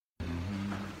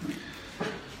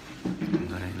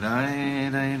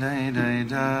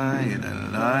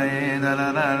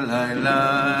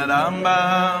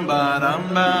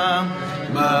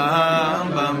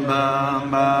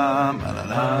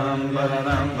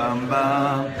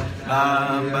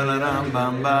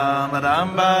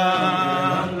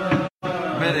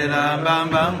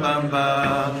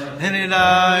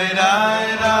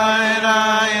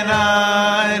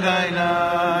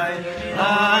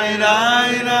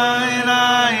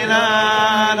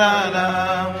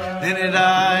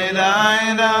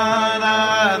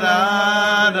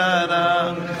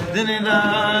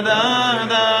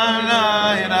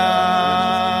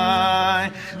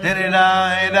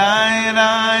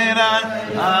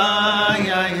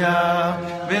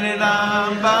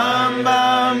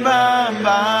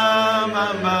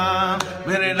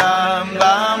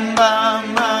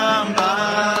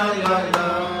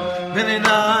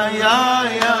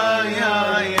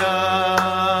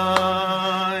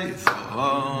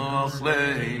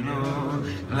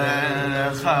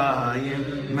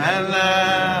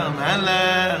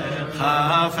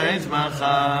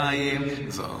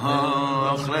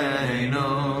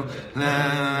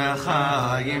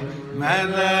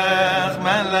Melech,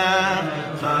 Melech,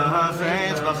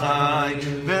 Chafetz b'chai,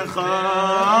 v'chosmeinu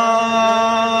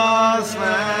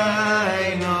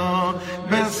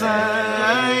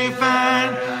b'sefer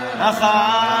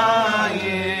achayim,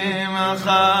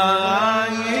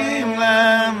 achayim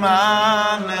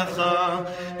lemanecha,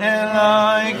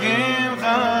 Elohim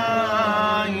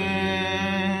chayim.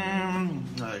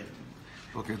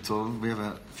 Okay, so we have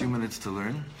a few minutes to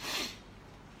learn.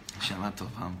 Shana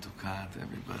Tova Tukat,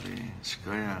 everybody.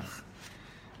 Shkoyach.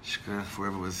 Shkoyach for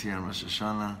whoever was here on Rosh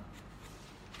Hashanah.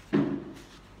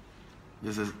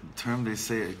 There's a term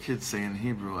kids say in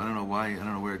Hebrew, I don't know why, I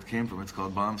don't know where it came from, it's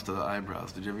called bombs to the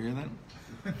eyebrows. Did you ever hear that?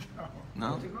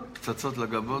 No? Tzatzot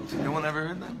lagabot? Anyone ever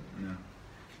heard that? No.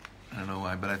 I don't know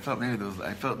why, but I felt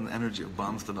an energy of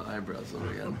bombs to the eyebrows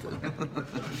over here.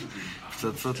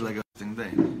 Tzatzot lagabot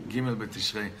day. Gimel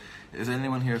b'tishrei. Is there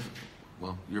anyone here?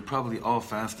 Well, you're probably all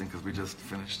fasting because we just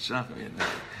finished Shachar,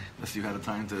 unless you had a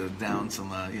time to down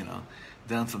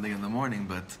something in the morning.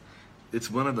 But it's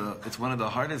one of the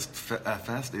hardest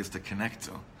fast days to connect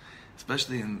to,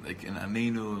 especially in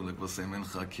Anenu, like we'll say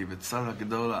Mincha Kivitzara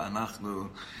Gedola Anachnu,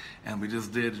 and we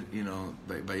just did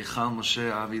by Yichal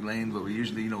Moshe Avi Lane, but we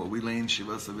usually what we lane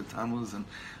Shiva Savet Tammuz and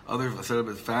other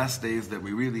fast days that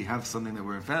we really have something that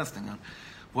we're fasting on.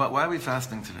 Why are we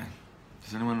fasting today?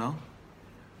 Does anyone know?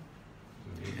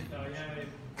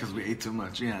 Because we ate too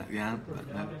much. Yeah.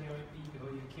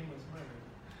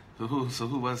 So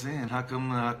who was he, and how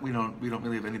come we don't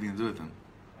really have anything to do with him?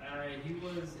 He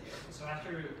was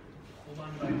after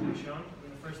Churban Bayit Rishon, when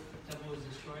the first temple was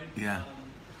destroyed. Yeah.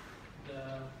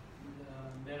 The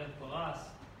Melech Baras,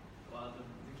 the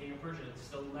king of Persia,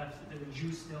 still left. There were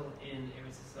Jews still in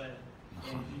Eretz Yisrael,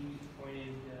 and he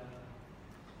appointed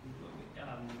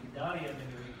Gedalya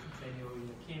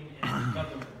Ben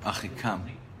governor. Achikam.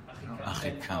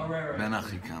 Ben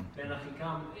Achikam. Ben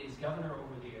Achikam is governor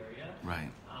over the area.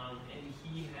 Right. And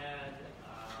he had,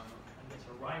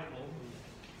 a rival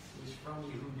who was from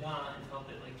Yehuda and felt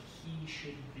that he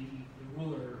should be the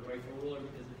rightful ruler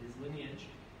because of his lineage.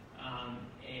 And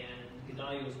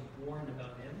Gedalya was warned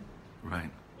about him.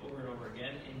 Right. Over and over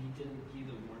again, and he didn't heed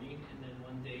the warning. And then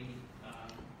one day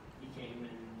he came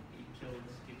and he killed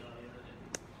Gedalya and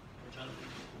a bunch of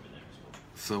people over there as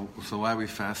well. So why are we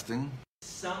fasting?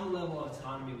 Some level of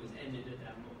autonomy was ended at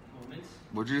that moment.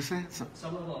 What did you say?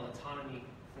 Some level of autonomy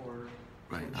for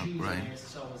Jews in Eretz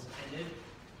Yisrael was ended,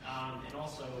 and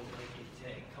also a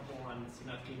couple on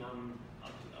Sinat Chinam,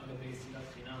 Agabe Sinat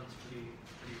Chinam is pretty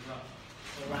rough.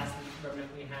 So the last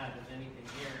remnant we had, if anything,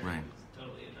 here was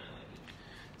totally annihilated.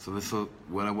 So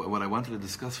what I wanted to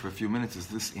discuss for a few minutes is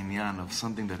this inyan of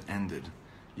something that ended.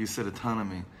 You said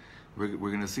autonomy. We're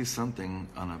going to see something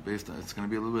it's going to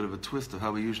be a little bit of a twist of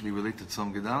how we usually relate to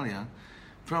Tzom Gedalya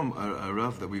from a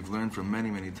Rav that we've learned from many,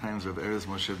 many times, Rav Erez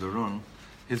Moshe Doron,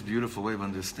 his beautiful way of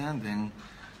understanding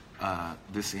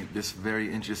this very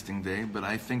interesting day. But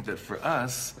I think that for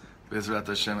us, Bezrat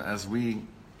Hashem, as we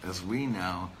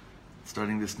now,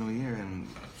 starting this new year and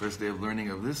first day of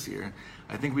learning of this year,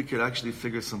 I think we could actually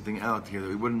figure something out here that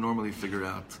we wouldn't normally figure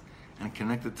out and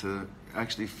connect it to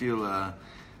actually feel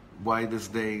why this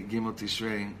day, Gimel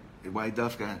Tishrei, why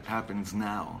Dafka happens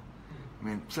now. I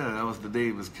mean, that was the day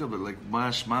he was killed, but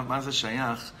Maza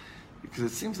Shayach, because it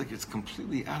seems like it's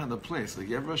completely out of the place.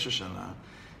 You have Rosh Hashanah,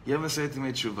 you have Maseret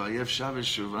Yemei Tshuva, you have Shavuot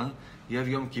Shuvah, you have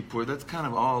Yom Kippur. That's kind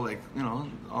of all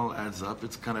all adds up.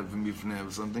 It's kind of a mifneh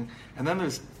of something. And then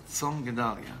there's Tzom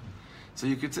Gedalya. So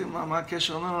you could say, no,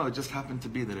 it just happened to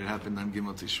be that it happened on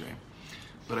Gimel Tishrei.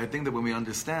 But I think that when we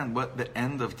understand what the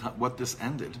end of what this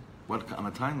ended, what on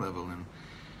a time level, and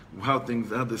how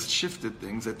this shifted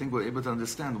things, I think we're able to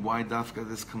understand why Dafka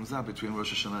this comes out between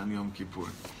Rosh Hashanah and Yom Kippur.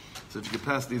 So if you could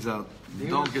pass these out,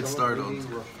 don't get startled.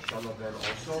 Rosh Hashanah then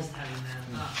also? Just having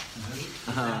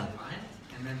that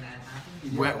and then that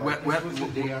happened.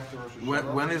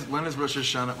 When is Rosh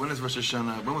Hashanah? When was Rosh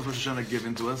Hashanah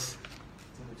given to us?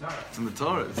 It's in the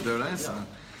Torah. It's the Oraisa. Yeah.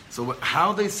 So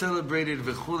how they celebrated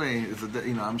V'chulei is,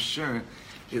 I'm sure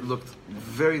it looked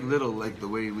very little like the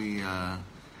way we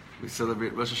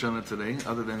celebrate Rosh Hashanah today.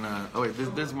 Other than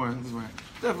there's more.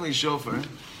 Definitely shofar.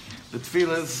 The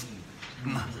tefillahs,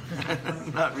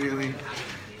 not really.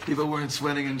 People weren't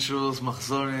sweating in shuls,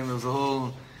 machzorim. There was a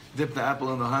whole dip the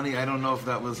apple in the honey. I don't know if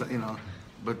that was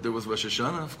but there was Rosh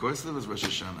Hashanah. Of course, there was Rosh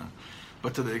Hashanah.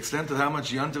 But to the extent of how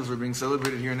much Yontivs were being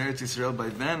celebrated here in Eretz Yisrael by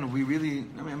then, we really,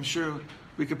 I'm sure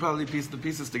we could probably piece the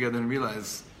pieces together and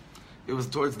realize it was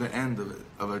towards the end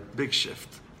of a big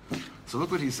shift. So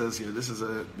look what he says here.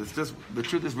 The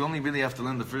truth is we only really have to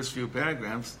learn the first few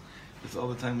paragraphs. That's all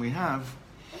the time we have.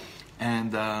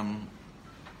 And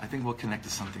I think we'll connect to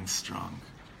something strong.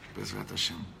 Bezrat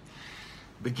Hashem.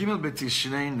 Begimel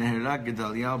betishrei neherag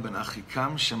Gedalya ben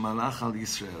Achikam shemalach al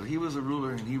Yisrael. He was a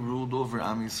ruler and he ruled over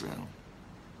Am Yisrael.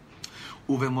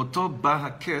 ובמותו בא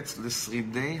הקץ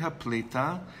לשרידי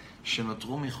הפליטה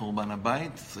שנותרו מחורבן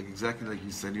הבית. It's like exactly like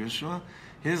you said, Yeshua.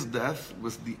 His death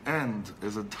was the end,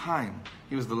 as a time.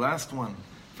 He was the last one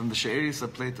from the She'eris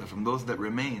HaPleita, from those that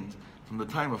remained from the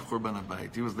time of Churban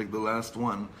HaBayit. He was like the last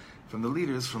one from the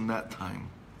leaders from that time.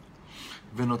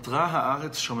 ונותרה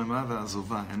הארץ שוממה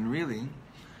ועזובה. And really,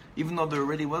 even though there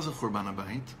already was a Churban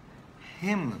HaBayit,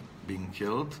 him being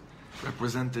killed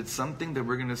represented something that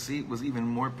we're going to see was even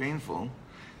more painful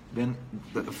than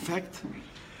the effect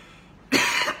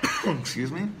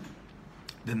excuse me,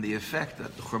 than the effect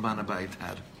that the Churban HaBayit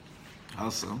had.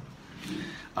 Also,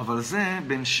 אבל זה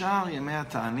בין שאר ימי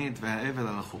התענית והאבל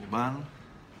על החורבן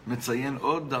מציין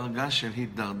עוד דרגה של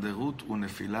הידרדרות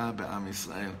ונפילה בעם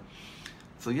ישראל.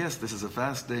 So yes, this is a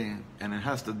fast day, and it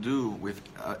has to do with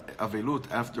Avelut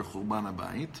after Churban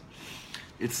HaBayit.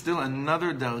 It's still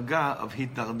another darga of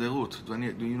hitarderut.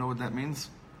 Do you know what that means?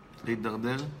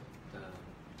 Hitarder?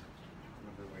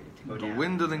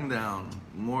 Dwindling down.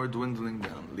 More dwindling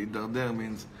down. Hitarder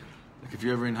means, like if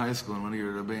you're ever in high school and one of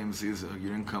your rabbeim sees you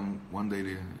didn't come one day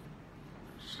to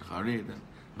Shacharit, and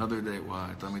another day,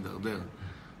 why?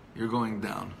 You're going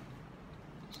down.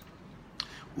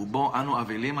 ובו אנו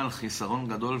אבלים על חיסרון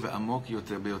גדול ועמוק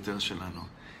יותר ביותר שלנו.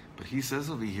 But he says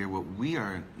over here, what we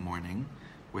are mourning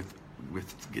with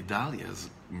Gedalya's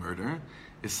murder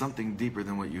is something deeper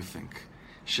than what you think.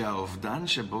 שהאובדן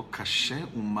שבו קשה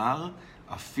ומר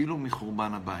אפילו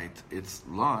מחורבן הבית. Its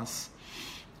loss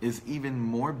is even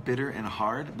more bitter and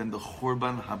hard than the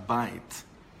Churban HaBayit.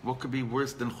 What could be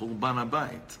worse than Churban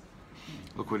HaBayit?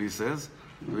 Look what he says.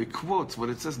 He quotes what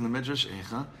it says in the Medrash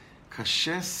Eicha.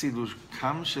 קשה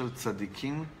סילוקם של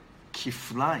צדיקים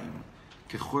כפליים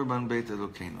כחורבן בית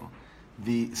אלוקינו.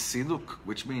 The siluk,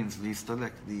 which means the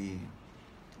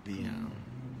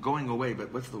going away,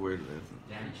 but what's the word?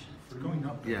 Vanishing. Going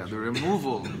up. Yeah, the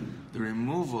removal,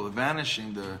 the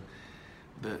vanishing,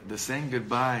 the saying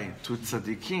goodbye to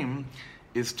tzaddikim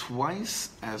is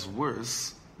twice as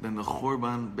worse than the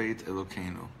Churban Beit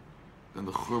Elokeinu, than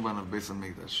the Churban of Beis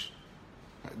HaMikdash.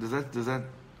 Does that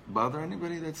bother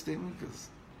anybody, that statement? Because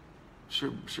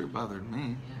sure bothered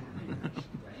me. Yeah,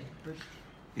 right?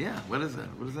 Yeah, what is that?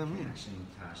 What does that mean? Actually,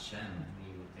 to Hashem,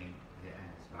 you would think that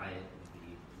as by it would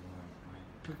be more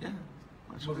important. Yeah.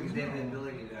 Well, because they have the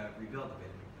ability to rebuild the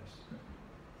Beit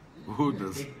HaMikdash. Who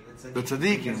does? The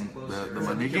tzaddikim, the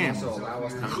manigim.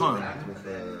 Nachon.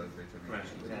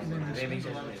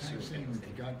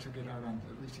 God took it out on,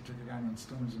 at least he took it out on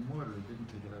stones and mortar. He didn't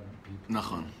take it out on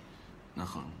people.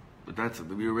 Nachon. But that's it.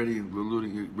 We're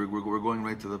going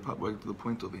right to the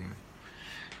point over here.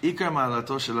 עיקר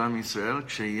מעלתו של עם ישראל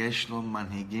כשיש לו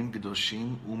מנהיגים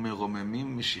קדושים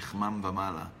ומרוממים משכמם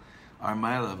ומעלה. Our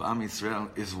mile of Am Yisrael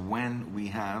is when we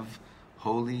have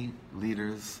holy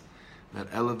leaders that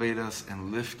elevate us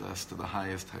and lift us to the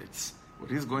highest heights.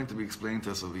 What he's going to be explaining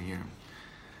to us over here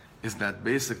is that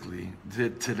basically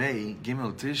today,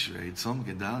 Gimel Tishrei, Tzom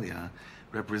Gedalya,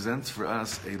 represents for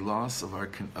us a loss of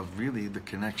really the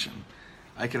connection.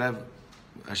 I could have,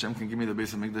 Hashem can give me the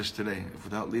Beis HaMikdash today. If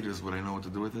without leaders, would I know what to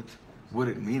do with it? Would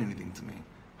it mean anything to me?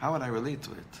 How would I relate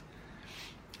to it?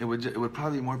 It would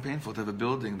probably be more painful to have a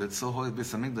building that's so holy,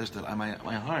 Beis HaMikdash, that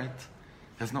my heart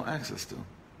has no access to.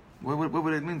 What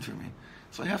would it mean for me?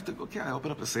 So I have to go, okay, I open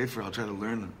up a sefer, I'll try to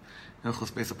learn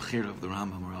Hilchos Beis HaBchira of the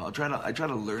Rambam, or I try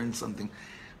to learn something.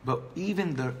 But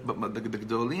even the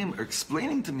Gedolim are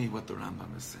explaining to me what the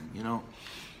Rambam is saying. You know,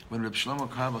 when Reb Shlomo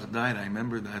Carlebach died, I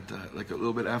remember that like a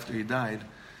little bit after he died,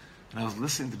 and I was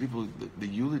listening to people, the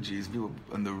eulogies, people,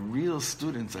 and the real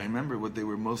students. I remember what they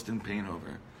were most in pain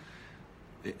over.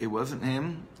 It wasn't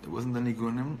him. It wasn't the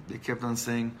Nigunim. They kept on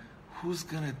saying, "Who's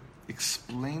gonna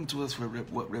explain to us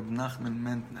what Reb Nachman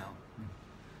meant now?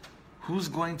 Who's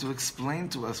going to explain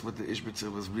to us what the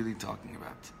Ishbitzer was really talking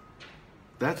about?"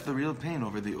 That's the real pain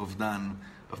over the Ovdan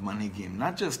of Manhigim.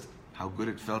 Not just how good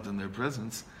it felt in their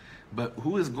presence, but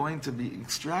who is going to be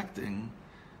extracting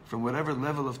from whatever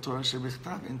level of Torah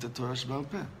Shebichtav into Torah Shebal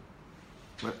Peh.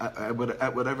 At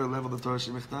whatever level the Torah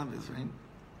Shebichtav is, right?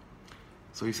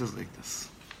 So he says like this.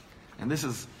 And this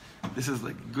is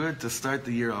like good to start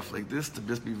the year off like this, to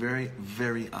just be very,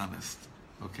 very honest.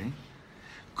 Okay?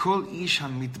 Kol ish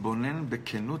hamitbonen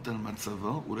bekenut al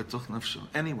matzavo uletoch nafsho.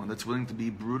 Anyone that's willing to be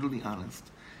brutally honest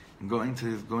and going into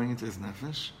his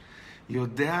nefesh,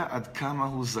 yodea ad kama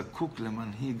hu zakuk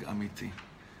lemanhig amiti.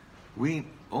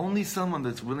 Only someone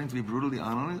that's willing to be brutally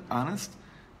honest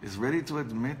is ready to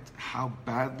admit how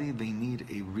badly they need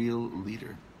a real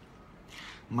leader.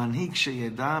 Manhig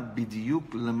sheyeda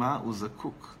bidiyuk lema hu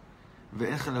zakuk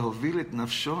ve'ech lehovil et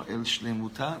nafsho el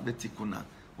shlemuta betikuna.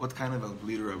 What kind of a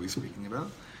leader are we speaking about?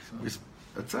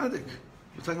 A tzaddik.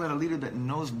 We're talking about a leader that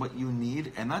knows what you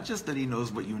need, and not just that he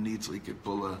knows what you need, so he could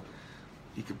pull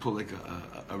like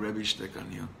a Rebbe shtick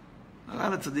on you. A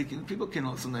lot of tzaddikim, people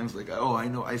can sometimes like, oh, I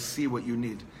know, I see what you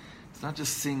need. It's not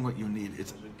just seeing what you need;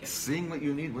 it's seeing what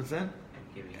you need. What's that?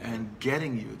 And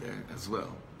getting you there as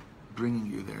well, bringing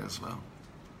you there as well.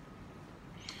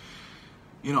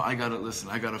 You know, I got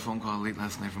a phone call late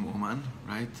last night from Oman,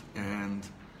 right? And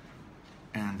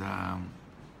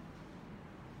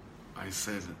I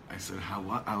said, how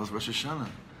was Rosh Hashanah?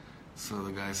 So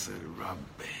the guy said,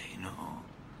 Rabbeinu.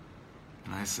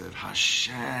 And I said,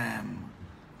 Hashem.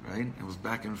 Right? It was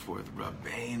back and forth.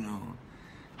 Rabbeinu.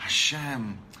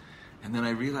 Hashem. And then I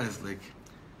realized, like,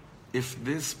 if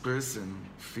this person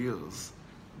feels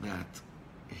that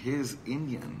his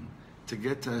Indian to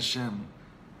get to Hashem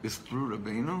is through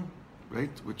Rabbeinu, right?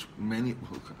 Which many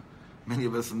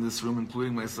of us in this room,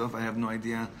 including myself, I have no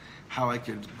idea how I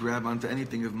could grab onto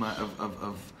anything of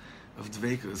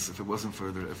Dveikus if it wasn't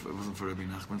for Rabbi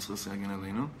Nachman Tzchus Yagin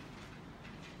Aleinu.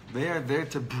 They are there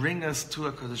to bring us to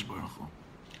HaKadosh Baruch Hu.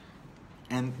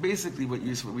 And basically what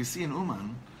we see in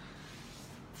Uman,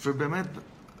 for Bemet,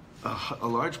 a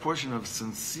large portion of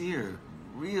sincere,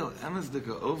 real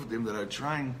Emezdika Ovdim that are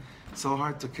trying so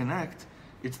hard to connect,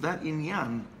 it's that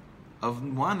inyan of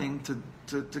wanting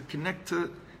to connect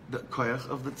to the koyach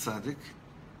of the tzaddik,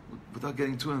 without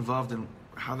getting too involved in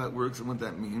how that works and what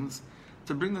that means,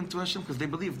 to bring them to Hashem, because they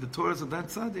believe the Torahs of that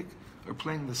tzaddik are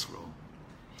playing this role.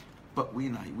 But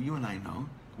you and I know,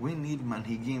 we need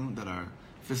manhigim that are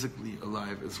physically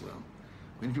alive as well.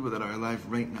 We need people that are alive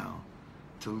right now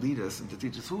to lead us and to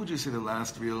teach us. Who would you say the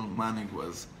last real manhig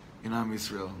was in Am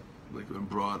Yisrael, like in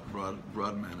broad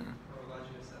manner?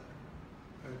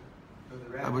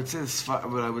 I would say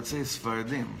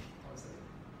Sfaradim.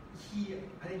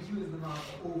 I think he was the man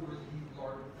over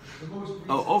the most.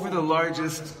 Over the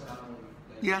largest.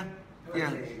 Yeah, I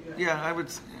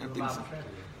think so.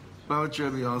 Baba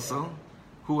Rebbe also.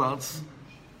 Who else?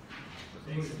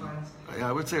 Yeah,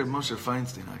 I would say Moshe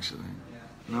Feinstein actually.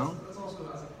 Yeah. No. That's also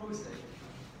as a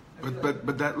posek.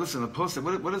 But that, listen, a posek.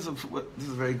 This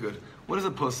is very good. What does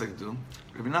a posek do?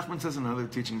 Rabbi Nachman says in another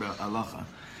teaching about halacha.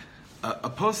 A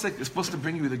posek is supposed to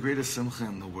bring you the greatest simcha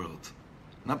in the world,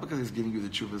 not because he's giving you the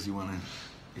tshuvas you want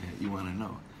to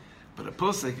know, but a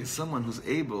posek is someone who's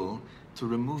able to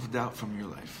remove doubt from your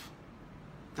life.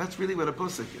 That's really what a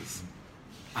posek is.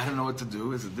 I don't know what to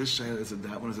do. Is it this shayla? Is it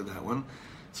that one? Is it that one?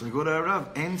 So I go to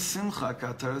Arav. Ein simcha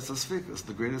kataras asfikas.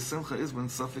 The greatest simcha is when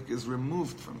suffik is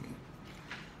removed from me.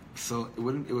 So it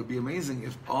would be amazing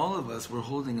if all of us were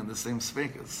holding in the same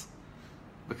sfikas.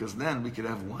 Because then we could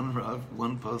have one Rav,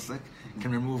 one Posek,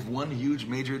 can remove one huge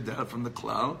major doubt from the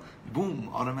cloud. Boom,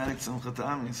 automatic Simchat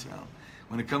Am Yisrael.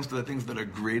 When it comes to the things that are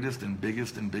greatest and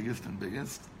biggest and biggest and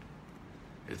biggest,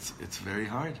 it's very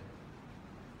hard.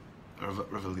 Rav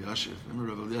Elyashiv.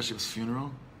 Remember Rav Elyashiv's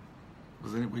funeral?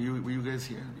 Were you guys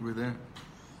here? You were there?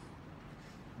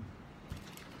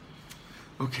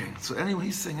 Okay, so anyway,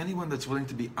 he's saying anyone that's willing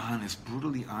to be honest,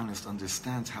 brutally honest,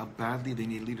 understands how badly they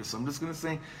need leaders. So I'm just going to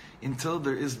say, until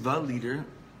there is the leader,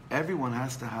 everyone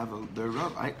has to have their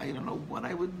Rav. I don't know what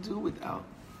I would do without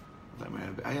that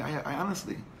man. I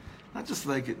honestly, not just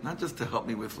to help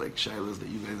me with like shilas that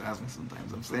you guys ask me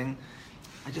sometimes. I'm saying,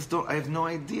 I have no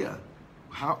idea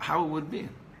how it would be.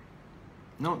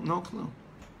 No clue.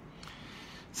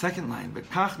 Second line,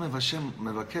 Bekach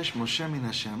mevakesh Moshe min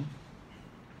Hashem.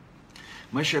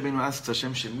 Moshe Rabbeinu asks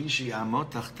Hashem shemi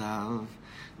sheyamot tachtav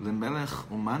lemelech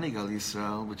umanig al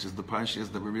Yisrael, which is the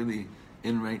parshas that we're really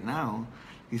in right now.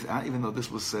 Even though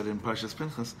this was said in Parshas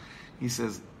Pinchas, he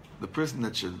says, the person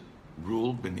that should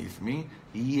rule beneath me,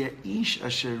 ish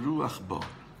asher ruach bo,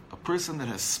 a person that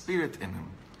has spirit in him.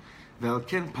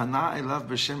 Ve'alken pana elav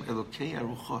b'shem elokei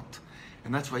aruchot.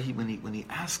 And that's why when he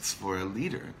asks for a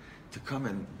leader to come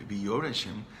and be yoresh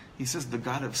him, he says the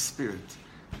God of spirit.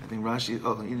 I think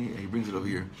Rashi, he brings it over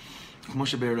here.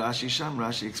 Moshe Be'er Rashi Sham,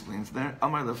 Rashi explains there,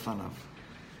 Amar lefanav.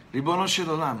 Ribono shel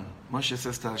olam, Moshe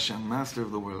says to Hashem, Master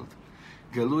of the world,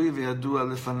 Galui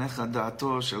ve'yadua lefanecha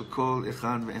da'ato shel kol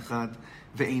echad ve'echad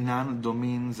ve'inan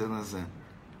domin ze lazeh.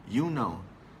 You know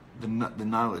the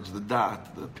knowledge, the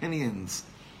da'at, the opinions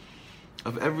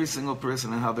of every single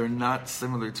person and how they're not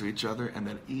similar to each other, and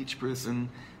that each person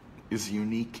is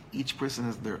unique. Each person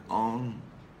has their own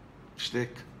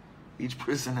shtick. Each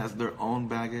person has their own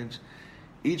baggage.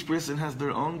 Each person has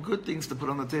their own good things to put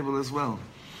on the table as well.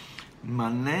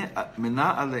 Maneh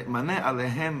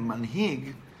alehem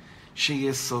manhig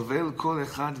sheyesovel kol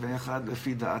echad ve'echad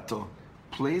lefi da'ato.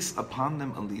 Place upon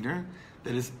them a leader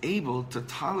that is able to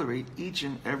tolerate each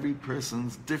and every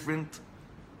person's different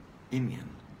inyan.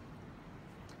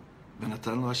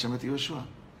 V'natan lo Hashem et Yehoshua.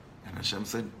 And Hashem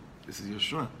said, this is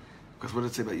Yehoshua. Because what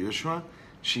did it say about Yehoshua?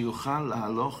 Sheyuchal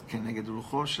lahaloch keneged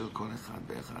rucho shel kol echad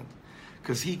ve'echad.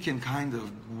 Because he can kind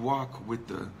of walk with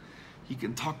he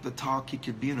can talk the talk, he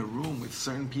could be in a room with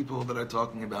certain people that are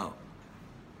talking about.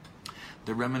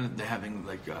 They're reminiscing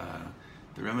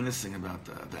about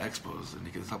the expos, and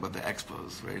he can talk about the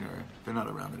expos, right? Or they're not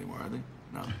around anymore, are they?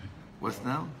 No. What's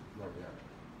now?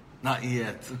 Not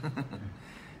yet.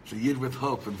 It's a yid with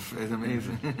hope, and it's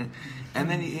amazing. And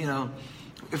then,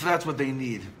 if that's what they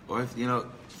need, or if, the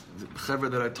chevra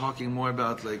that are talking more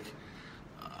about, like,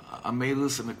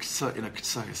 amelus in a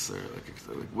ktsais, or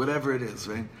like whatever it is,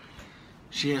 right?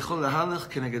 Sheyechol lahalech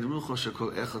keneged rucho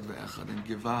shekol echad ve'echad. And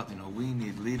givat, we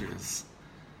need leaders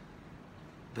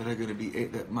that are going to be,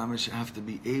 that mamash have to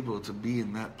be able to be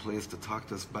in that place to talk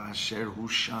to us ba'asher hu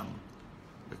sham,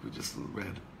 like we just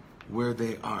read, where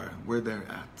they are, where they're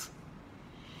at.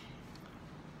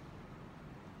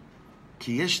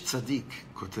 Ki yesh tzadik,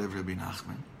 kotev Rabbi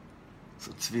Nachman.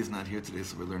 So Tzvi is not here today,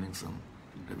 so we're learning some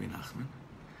Rabbi Nachman.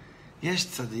 Yesh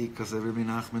tzadik, kotev Rabbi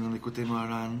Nachman, in Likutei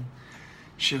Moharan,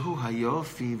 shehu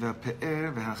hayofi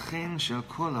v'pe'er v'hachen shel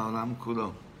kol ha'olam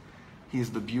kulo. He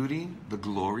is the beauty, the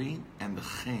glory, and the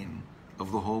chen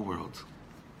of the whole world.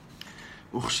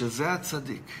 Uchshezeh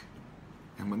tzadik,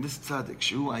 and when this tzadik,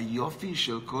 shehu hayofi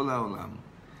shel kol ha'olam,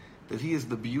 that he is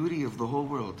the beauty of the whole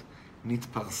world,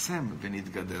 nitparsem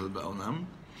v'nitgadel ba'olam,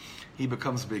 he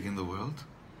becomes big in the world,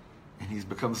 and he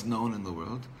becomes known in the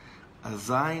world.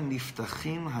 Azai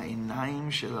niftachim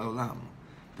ha'inayim shel ha'olam,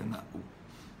 then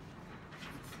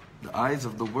the eyes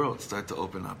of the world start to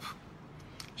open up.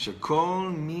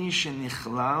 Shekol mi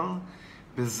shenichlal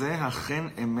bezeh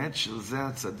hachen emet shel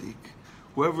zeh tzaddik.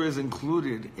 Whoever is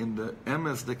included in the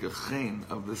emes chen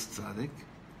of this tzaddik,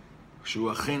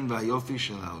 shu hachen v'hayofi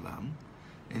shel ha'olam,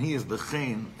 and he is the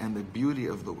chen and the beauty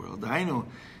of the world. I know.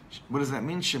 What does that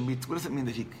mean? What does it mean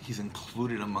that he's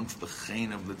included amongst the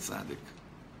chen of the tzaddik?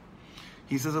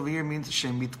 He says over here means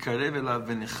shemit karev elav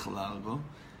v'nichlal bo.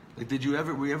 Like,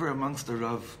 were you ever amongst the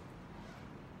Rav?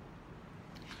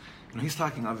 He's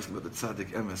talking obviously about the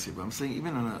tzaddik emes here, but I'm saying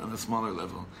even on a smaller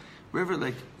level, wherever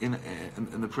like in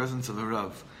the presence of a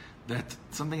Rav, that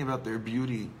something about their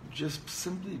beauty just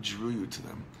simply drew you to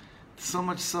them, so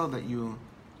much so that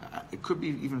it could be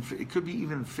even facial. It could be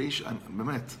even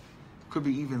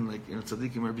like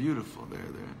tzaddikim are beautiful.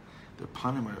 Their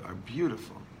panim are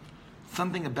beautiful.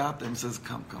 Something about them says,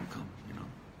 come, come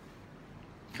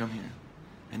here,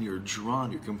 and you're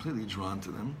completely drawn to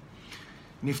them.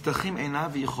 Niftachim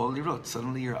einav v'yichol lirot.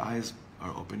 Suddenly your eyes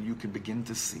are open. You can begin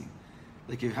to see.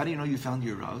 Like, how do you know you found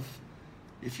your Rav?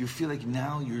 If you feel like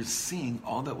now you're seeing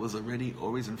all that was already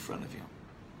always in front of you.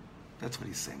 That's what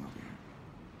he's saying over here.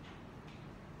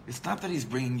 It's not that he's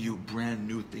bringing you brand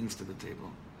new things to the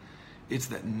table. It's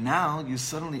that now you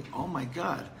suddenly, oh my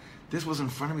God, this was in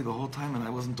front of me the whole time and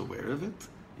I wasn't aware of it.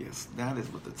 Yes, that is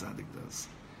what the tzaddik does.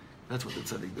 That's what the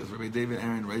tzaddik does. Rabbi David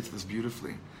Aaron writes this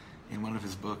beautifully in one of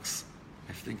his books.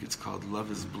 I think it's called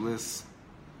Love is Bliss,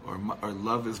 or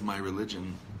Love is My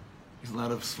Religion. There's a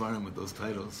lot of svarim with those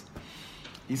titles.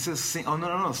 He says,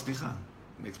 slicha.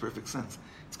 Makes perfect sense.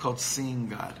 It's called Seeing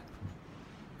God.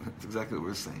 That's exactly what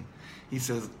we're saying. He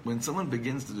says, when someone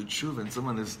begins to do tshuva,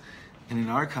 and in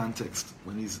our context,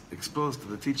 when he's exposed to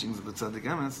the teachings of the tzaddik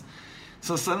emes,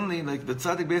 So suddenly, like, the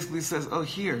tzaddik basically says, oh,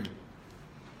 here,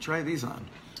 try these on.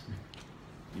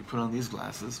 You put on these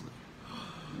glasses.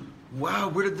 Wow,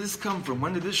 where did this come from?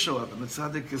 When did this show up? And the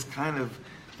tzaddik is kind of,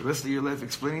 the rest of your life,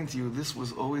 explaining to you, this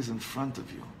was always in front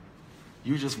of you.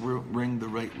 You just were wearing the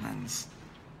right lens.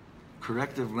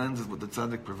 Corrective lens is what the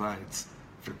tzaddik provides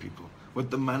for people. What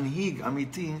the manhig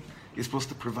amiti is supposed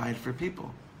to provide for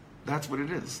people. That's what it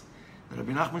is.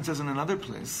 Rabbi Nachman says in another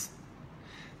place,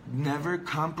 never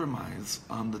compromise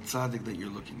on the tzaddik that you're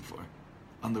looking for,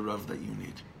 on the Rav that you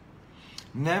need.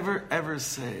 Never ever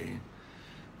say,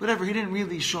 whatever, he didn't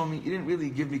really show me, he didn't really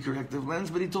give me corrective lens,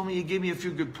 but he told me, he gave me a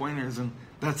few good pointers, and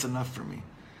that's enough for me.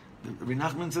 Rabbi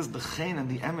Nachman says the chen and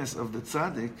the emes of the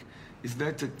tzaddik is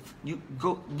there to, you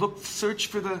go look, search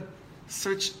for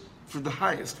the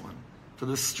highest one, for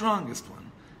the strongest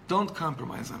one. Don't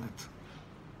compromise on it.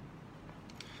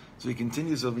 So he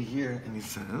continues over here and he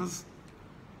says,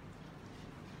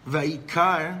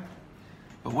 Vaikar,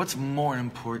 but what's more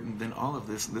important than all of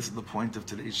this, this is the point of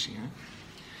today's shir,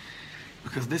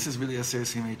 because this is really Aser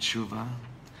Simei Tshuva,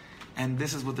 and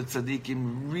this is what the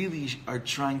tzaddikim really are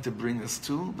trying to bring us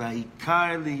to.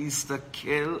 Vaikar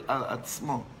lihistakel al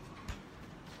atzmo.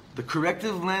 The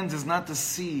corrective lens is not to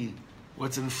see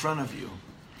what's in front of you.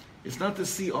 It's not to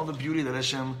see all the beauty that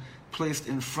Hashem placed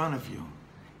in front of you.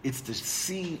 It's to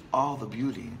see all the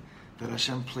beauty that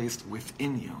Hashem placed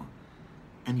within you.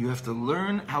 And you have to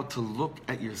learn how to look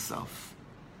at yourself.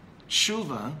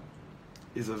 Tshuva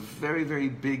is a very, very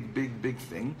big, big, big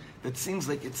thing that seems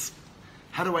like it's,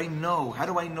 how do I know? How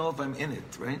do I know if I'm in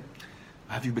it, right?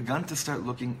 Have you begun to start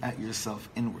looking at yourself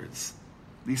inwards?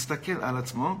 Listakel al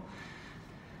atzmo,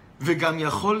 v'gam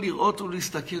yachol lirot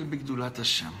u'listakel b'gdulat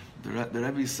Hashem. The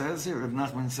Rebbe says here, Reb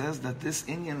Nachman says, that this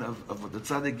inyan of what the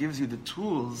tzaddik gives you the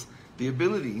tools, the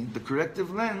ability, the corrective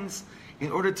lens,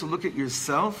 in order to look at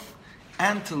yourself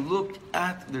and to look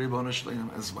at the Ribono Shel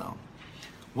Olam as well.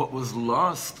 What was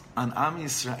lost on Am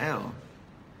Yisrael,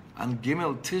 on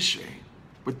Gimel Tishrei,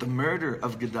 with the murder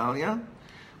of Gedalya,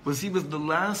 was he was the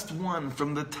last one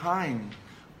from the time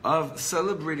of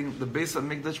celebrating the Beis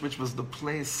HaMikdash, which was the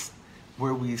place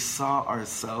where we saw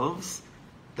ourselves.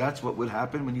 That's what would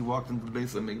happen when you walked into the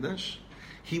Beis HaMikdash.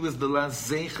 He was the last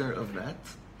zeicher of that.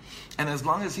 And as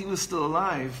long as he was still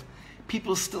alive,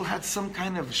 people still had some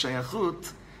kind of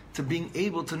shayachut to being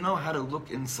able to know how to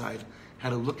look inside, how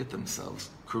to look at themselves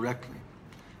correctly.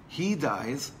 He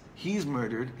dies, he's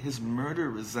murdered, his murder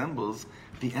resembles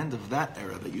the end of that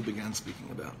era that you began speaking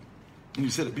about. And you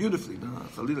said it beautifully. No,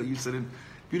 Khalila, you said it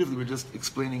beautifully. We're just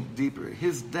explaining deeper.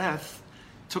 His death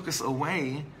took us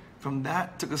away from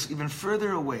that, took us even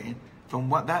further away from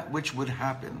what that which would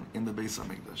happen in the Beis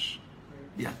HaMikdash.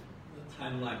 Yeah. The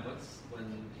timeline, what's when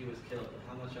he was killed?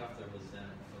 How much after was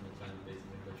that from the time the Beis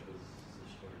HaMikdash was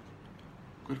destroyed?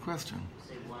 Good question.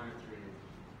 Say 1 or 3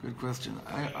 years. Good question.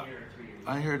 1 year or 3 years.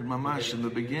 I heard mamash in the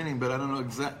beginning, but I don't know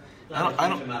exactly. I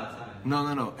don't. Amount of time.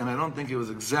 No, and I don't think it was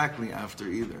exactly after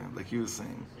either, like he was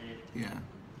saying. Yeah.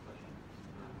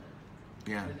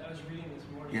 Yeah. I was reading this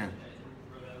morning. Yeah.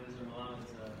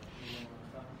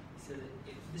 He said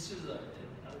that this was a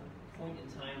point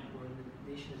in time where the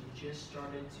nation has just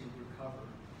started to recover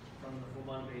from the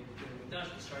Churban Beit Mikdash.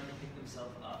 They started to pick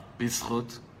themselves up.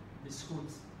 Bizchut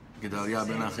Gedalya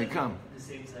ben Achikam. The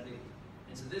same tzaddik.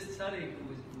 And so this tzaddik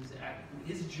was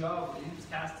his job, he was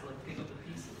tasked to like pick up the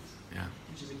pieces. Yeah.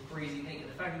 Which is a crazy thing. And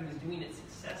the fact that he was doing it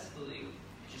successfully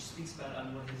just speaks about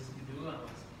on what his gedula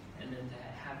was. And then to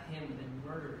have him then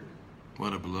murdered.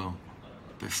 What a blow.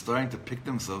 They're starting to pick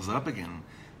themselves up again,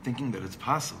 thinking that it's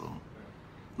possible.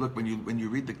 Look, when you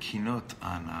read the kinot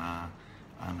on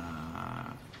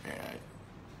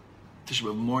Tisha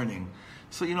B'Av morning,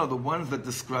 so you know the ones that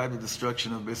describe the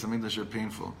destruction of Beis HaMikdash are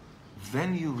painful.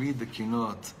 Then you read the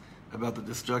kinot about the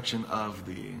destruction of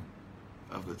the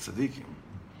tzaddikim.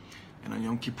 And on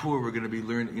Yom Kippur we're going to be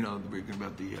learning, we're going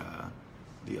about the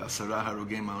Asara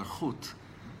Harugei Malachut.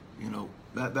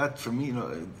 That for me,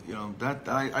 that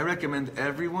I recommend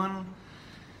everyone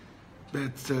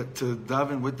that to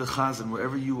daven with the Chazan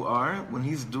wherever you are when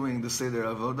he's doing the Seder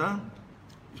Avoda.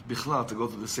 Bichlal, to go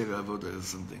through the Seder Avoda is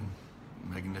something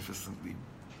magnificently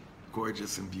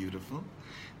gorgeous and beautiful.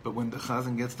 But when the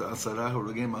Chazan gets to Asara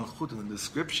Harugei Malchut and the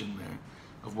description there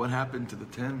of what happened to the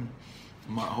 10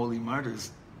 holy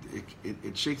martyrs,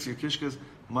 it shakes your kishkas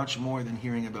much more than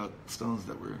hearing about stones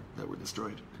that were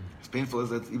destroyed. As painful as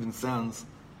that even sounds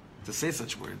to say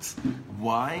such words.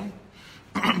 Why?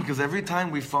 Because every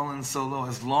time we've fallen so low,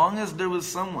 as long as there was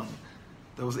someone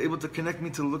that was able to connect me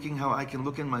to looking how I can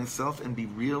look in myself and be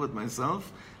real with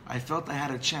myself, I felt I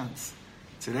had a chance.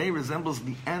 Today resembles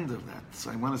the end of that.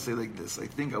 So I want to say like this. I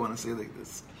think I want to say like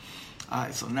this.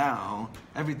 So now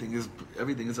everything is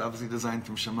obviously designed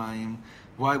from Shamayim.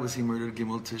 Why was he murdered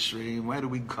Gimel Tishrei? Why do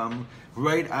we come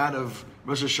right out of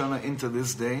Rosh Hashanah into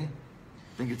this day?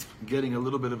 I think it's getting a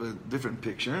little bit of a different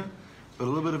picture, but a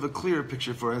little bit of a clearer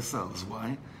picture for ourselves.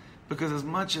 Why? Because as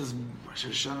much as Rosh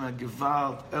Hashanah,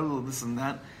 Gewalt, Elul, this and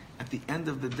that, at the end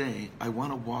of the day, I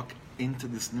want to walk into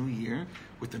this new year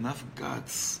with enough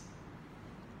guts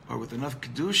or with enough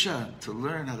Kedusha to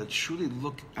learn how to truly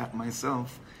look at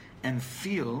myself and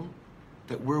feel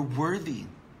that we're worthy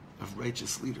of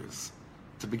righteous leaders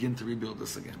to begin to rebuild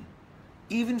this again.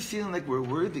 Even feeling like we're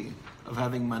worthy of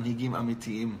having manhigim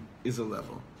amitiyim is a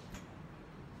level.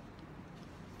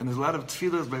 And there's a lot of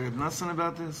tefillas by Reb Nassan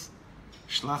about this.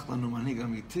 Shlach lanu manhig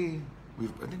amiti.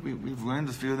 I think we've learned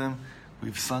a few of them.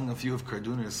 We've sung a few of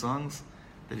Karduner's songs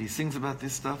that he sings about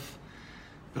this stuff.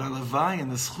 But alavai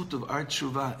and the schut of our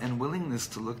tshuva and willingness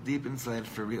to look deep inside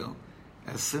for real,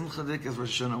 as simchadik as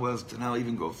Rosh Hashanah was, to now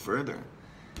even go further.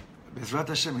 Bezrat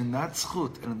Hashem, in that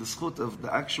schut and in the schut of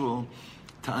the actual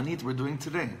ta'anit we're doing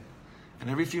today, and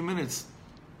every few minutes,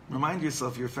 remind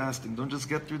yourself you're fasting. Don't just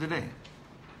get through the day.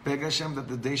 Beg Hashem that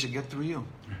the day should get through you,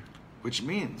 which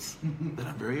means that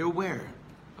I'm very aware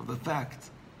of the fact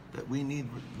that we need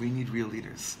real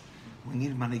leaders. We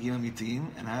need manhigim amitiyim,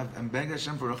 and beg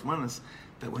Hashem for Rahmanas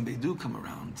that when they do come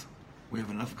around, we have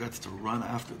enough guts to run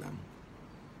after them,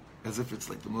 as if it's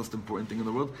like the most important thing in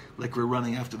the world, like we're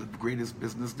running after the greatest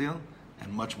business deal,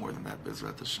 and much more than that,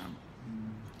 Bezrat Hashem.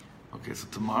 Okay, so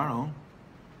tomorrow,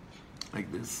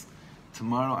 like this,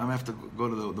 tomorrow I'm going to have to go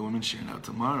to the women's shir now.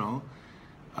 Tomorrow,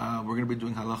 we're going to be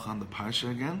doing halacha on the parsha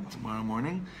again, tomorrow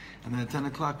morning, and then at 10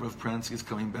 o'clock, Rav Pransky is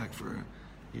coming back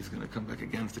he's going to come back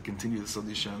again to continue the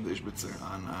Sodisha and the Ishbitzer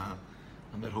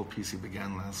on that whole piece he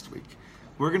began last week.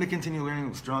 We're going to continue learning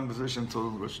with strong position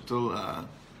until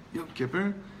Yom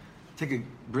Kippur. Take a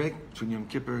break between Yom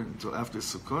Kippur until after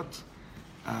Sukkot,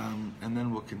 and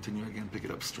then we'll continue again, pick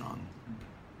it up strong.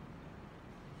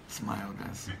 Smile,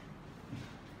 guys.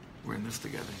 We're in this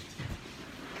together.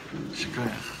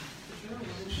 Shikayach.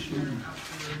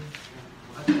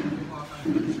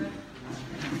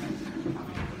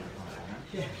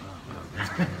 You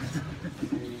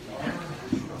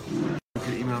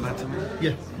can email that to me?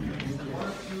 Yeah.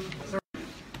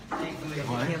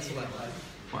 Why? Cancel that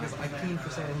because I came for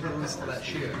someone who's to that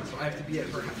shir, so I have to be at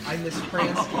her. I miss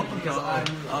Pransky because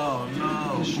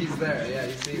no. she's there. Yeah,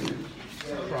 you see,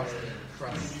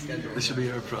 cross schedule. This should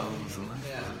be our problem, isn't it?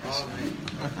 Yeah, all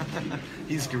right.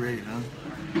 He's great, huh?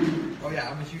 Oh yeah,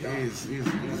 I'm a huge. He's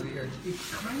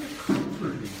It's kind of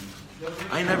comforting.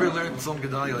 I never learned Tzom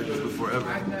Gedalya like this before, ever.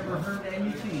 I've never heard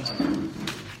anything.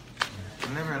 I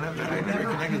never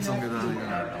connected Tzom Gedalya.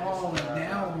 At all, and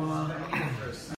now